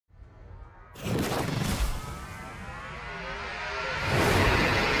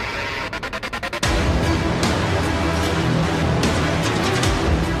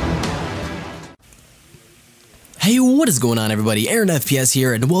What is going on, everybody? Aaron FPS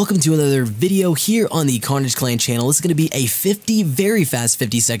here, and welcome to another video here on the Carnage Clan channel. This is going to be a very fast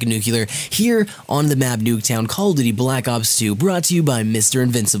 50-second nuclear here on the map Nuketown, Call of Duty Black Ops 2, brought to you by Mr.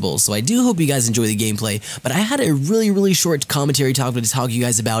 Invincible. So I do hope you guys enjoy the gameplay, but I had a really short commentary talk to talk to you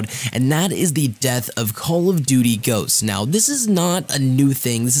guys about, and that is the death of Call of Duty Ghosts. Now, this is not a new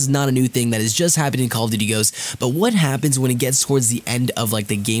thing. This is not a new thing that is just happening in Call of Duty Ghosts, but what happens when it gets towards the end of like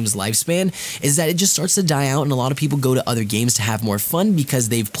the game's lifespan is that it just starts to die out, and a lot of people go to other games to have more fun because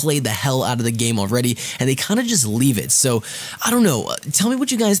they've played the hell out of the game already and they kind of just leave it. So I don't know, tell me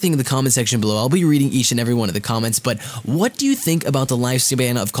what you guys think in the comment section below. I'll be reading each and every one of the comments, but what do you think about the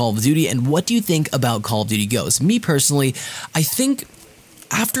lifespan of Call of Duty, and what do you think about Call of Duty Ghosts? Me personally, I think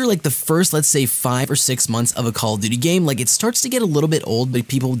after like the first, let's say 5 or 6 months of a Call of Duty game, like it starts to get a little bit old, but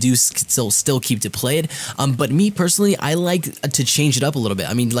people do still keep to play it. But me personally, I like to change it up a little bit.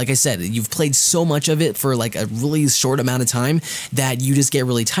 I mean, like I said, you've played so much of it for like a really short amount of time that you just get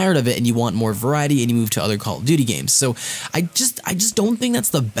really tired of it and you want more variety and you move to other Call of Duty games. So I just don't think that's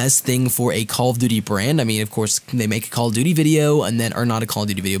the best thing for a Call of Duty brand. I mean, of course, they make a Call of Duty video and then, or not a Call of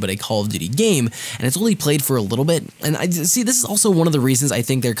Duty video, but a Call of Duty game, and it's only played for a little bit. And I see this is also one of the reasons I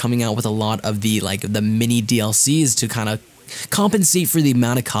think they're coming out with a lot of the the mini DLCs to kind of compensate for the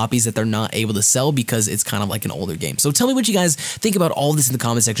amount of copies that they're not able to sell because it's kind of like an older game. So tell me what you guys think about all of this in the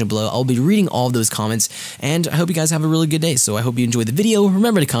comment section below. I'll be reading all of those comments, and I hope you guys have a really good day. So I hope you enjoyed the video.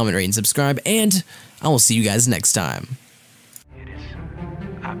 Remember to comment, rate, and subscribe, and I will see you guys next time. It is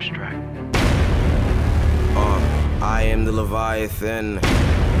abstract. I am the Leviathan.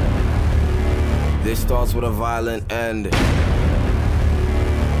 This starts with a violent end.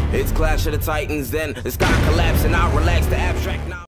 It's Clash of the Titans, then the sky collapse, and I relax the abstract now.